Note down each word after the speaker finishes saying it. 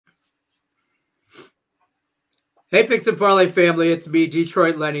Hey, Picks and Parlay family, it's me,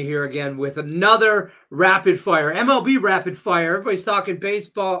 Detroit Lenny, here again with another Rapid Fire, MLB Rapid Fire. Everybody's talking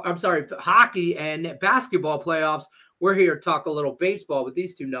baseball, hockey and basketball playoffs. We're here to talk a little baseball with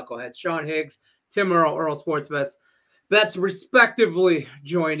these two knuckleheads, Sean Higgs, Tim Earle Sports Bets respectively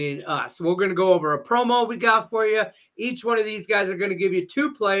joining us. We're going to go over a promo we got for you. Each one of these guys are going to give you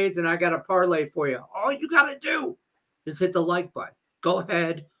 2 plays, and I got a parlay for you. All you got to do is hit the like button. Go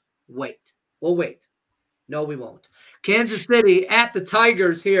ahead, wait. We'll wait. No, we won't. Kansas City at the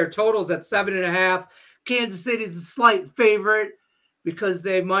Tigers here. Totals at 7.5. Kansas City's a slight favorite because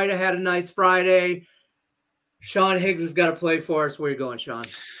they might have had a nice Friday. Sean Higgs has got to play for us. Where are you going, Sean?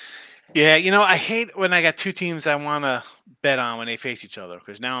 Yeah, you know, I hate when I got 2 teams I want to bet on when they face each other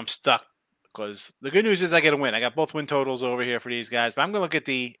because now I'm stuck. Because the good news is I get a win. I got both win totals over here for these guys. But I'm going to look at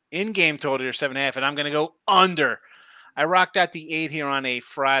the in-game total here, 7.5, and I'm going to go under. I rocked out the 8 here on a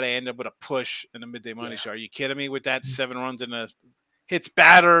Friday. I ended up with a push in the midday money show. Are you kidding me with that 7 runs and the hits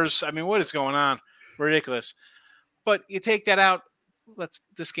batters? I mean, what is going on? Ridiculous. But you take that out.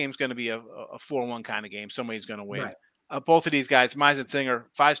 This game's going to be a 4-1 kind of game. Somebody's going to win. Right. Both of these guys, Mize and Singer,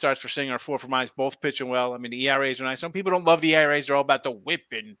 5 starts for Singer, 4 for Mize, both pitching well. I mean, the ERAs are nice. Some people don't love the ERAs. They're all about the whip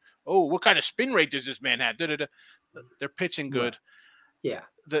and, oh, what kind of spin rate does this man have? They're pitching good. Yeah.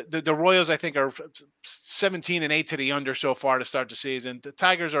 The Royals, I think, are 17-8 to the under so far to start the season. The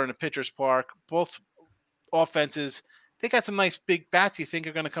Tigers are in a pitcher's park. Both offenses, they got some nice big bats you think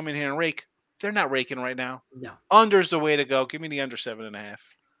are going to come in here and rake. They're not raking right now. No. Under's the way to go. Give me the under 7.5.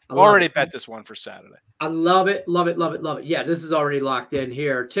 Already bet this one for Saturday. I love it, love it, love it, love it. Yeah, this is already locked in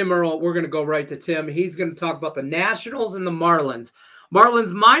here. Tim Earle, we're going to go right to Tim. He's going to talk about the Nationals and the Marlins.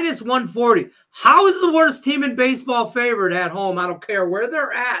 Marlins minus 140. How is the worst team in baseball favored at home? I don't care where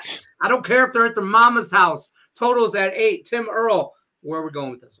they're at. I don't care if they're at their mama's house. Totals at 8. Tim Earle, where are we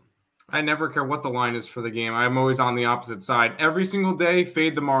going with this one? I never care what the line is for the game. I'm always on the opposite side. Every single day,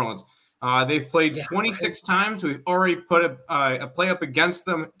 fade the Marlins. They've played 26 times. We've already put a play up against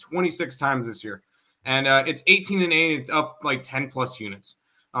them 26 times this year. And it's 18-8. It's up like 10-plus units.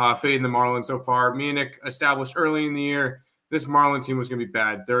 Fading the Marlins so far. Me and Nick established early in the year this Marlins team was going to be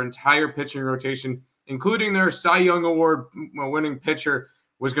bad. Their entire pitching rotation, including their Cy Young Award winning pitcher,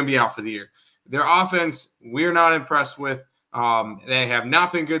 was going to be out for the year. Their offense, we're not impressed with. They have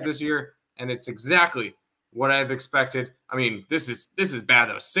not been good this year, and it's exactly what I've expected. I mean, this is bad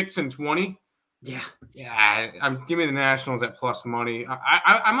though. 6-20. Yeah. Give me the Nationals at plus money.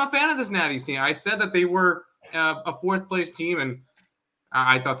 I'm a fan of this Natties team. I said that they were a 4th place team, and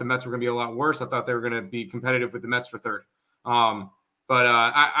I thought the Mets were going to be a lot worse. I thought they were going to be competitive with the Mets for 3rd. But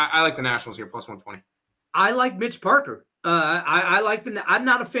I like the Nationals here, plus 120. I like Mitch Parker. I like I'm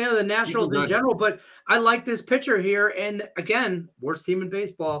not a fan of the Nationals in general, but I like this pitcher here. And again, worst team in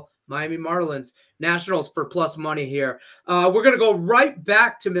baseball, Miami Marlins. Nationals for plus money here. We're going to go right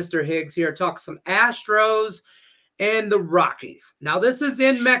back to Mr. Higgs here, talk some Astros and the Rockies. Now, this is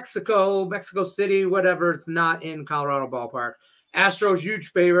in Mexico City, whatever. It's not in Colorado ballpark. Astros,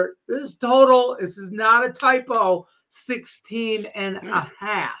 huge favorite. This is not a typo.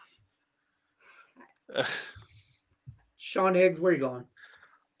 16.5. Sean Higgs, where are you going?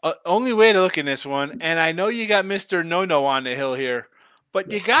 Only way to look in this one, and I know you got Mr. No-No on the hill here, but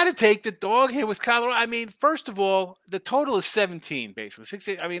you got to take the dog here with Colorado. I mean, first of all, the total is 17, basically.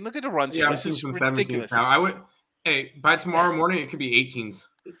 16. I mean, look at the runs here. This is ridiculous. Now, by tomorrow morning, it could be 18s.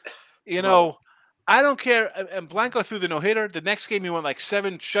 You know, I don't care. And Blanco threw the no-hitter. The next game, he went like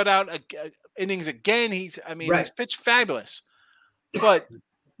 7 shutout innings again. He's pitched fabulous, but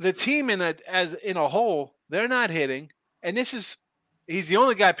the team as a whole, they're not hitting, and he's the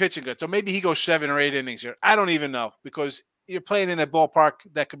only guy pitching good. So maybe he goes 7 or 8 innings here. I don't even know, because you're playing in a ballpark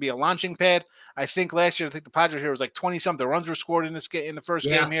that could be a launching pad. I think last year, the Padres here was like 20-something runs were scored in the first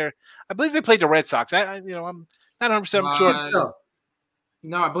game here. I believe they played the Red Sox. I'm not 100% sure.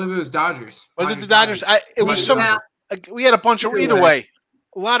 No, I believe it was Dodgers. Was it the Dodgers? It was some. We had a bunch of either way.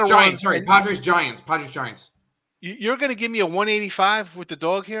 A lot of Giants, runs. Sorry, Padres Giants. You're going to give me a 185 with the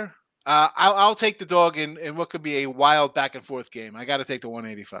dog here? I'll take the dog in what could be a wild back and forth game. I got to take the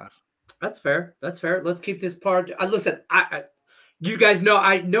 185. That's fair. Let's keep this part. Listen, you guys know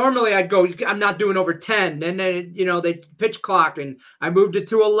I'd go. I'm not doing over 10. And then they pitch clock, and I moved it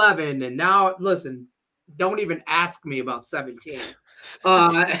to 11. And now listen, don't even ask me about 17.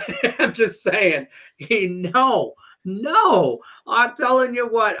 I'm just saying. No, I'm telling you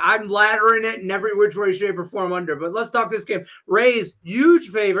what, I'm laddering it in every which way, shape, or form under. But let's talk this game. Rays, huge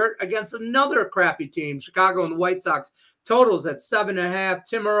favorite against another crappy team, Chicago and the White Sox. Totals at 7.5.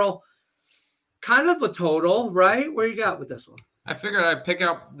 Tim Earle, kind of a total, right? Where you got with this one? I figured I'd pick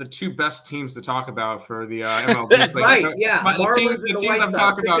out the two best teams to talk about for the MLB. Right, yeah. The teams I'm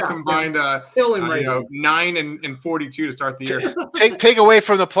talking about combined 9 and 42 to start the year. Take away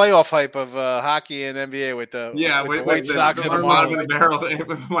from the playoff hype of hockey and NBA with the White Sox and the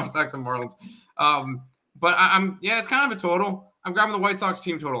Marlins. White Sox and Marlins. But it's kind of a total. I'm grabbing the White Sox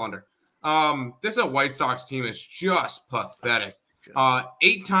team total under. This is a White Sox team is just pathetic.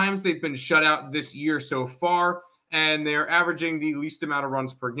 8 times they've been shut out this year so far, and they're averaging the least amount of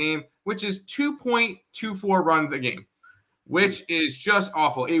runs per game, which is 2.24 runs a game, which is just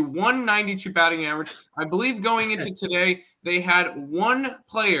awful. A 192 batting average. I believe going into today, they had one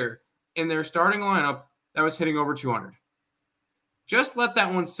player in their starting lineup that was hitting over 200. Just let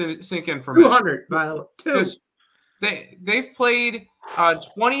that one sink in for a minute. 200, by the way. They've played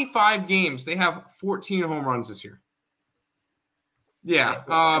 25 games. They have 14 home runs this year. Yeah.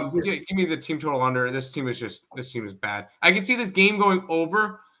 Give me the team total under. This team is bad. I can see this game going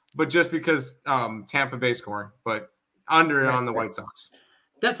over, but just because Tampa Bay scoring, but under on the White Sox.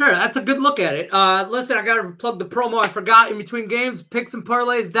 That's fair. That's a good look at it. Listen, I got to plug the promo I forgot in between games.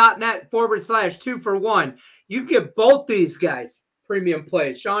 Picksandparlays.net/2-for-1. You can get both these guys premium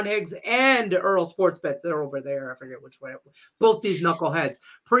plays. Sean Higgs and Earle Sports Bets. They're over there. I forget which way. Both these knuckleheads.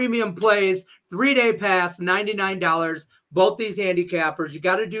 Premium plays, 3-day pass, $99. Both these handicappers. You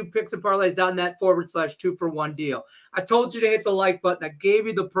got to do picksandparlays.net/2-for-1 deal. I told you to hit the like button. I gave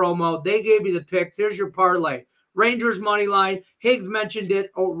you the promo. They gave you the picks. Here's your parlay. Rangers money line. Higgs mentioned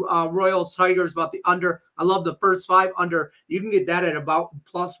it. Royals Tigers about the under. I love the first 5 under. You can get that at about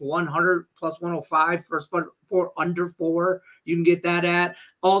plus 100, plus 105. First 4 under 4. You can get that at.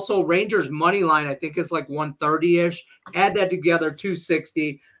 Also, Rangers money line, I think is like 130-ish. Add that together,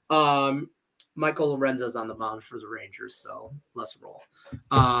 260. Michael Lorenzo's on the mound for the Rangers, so let's roll.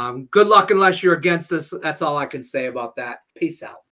 Good luck unless you're against this. That's all I can say about that. Peace out.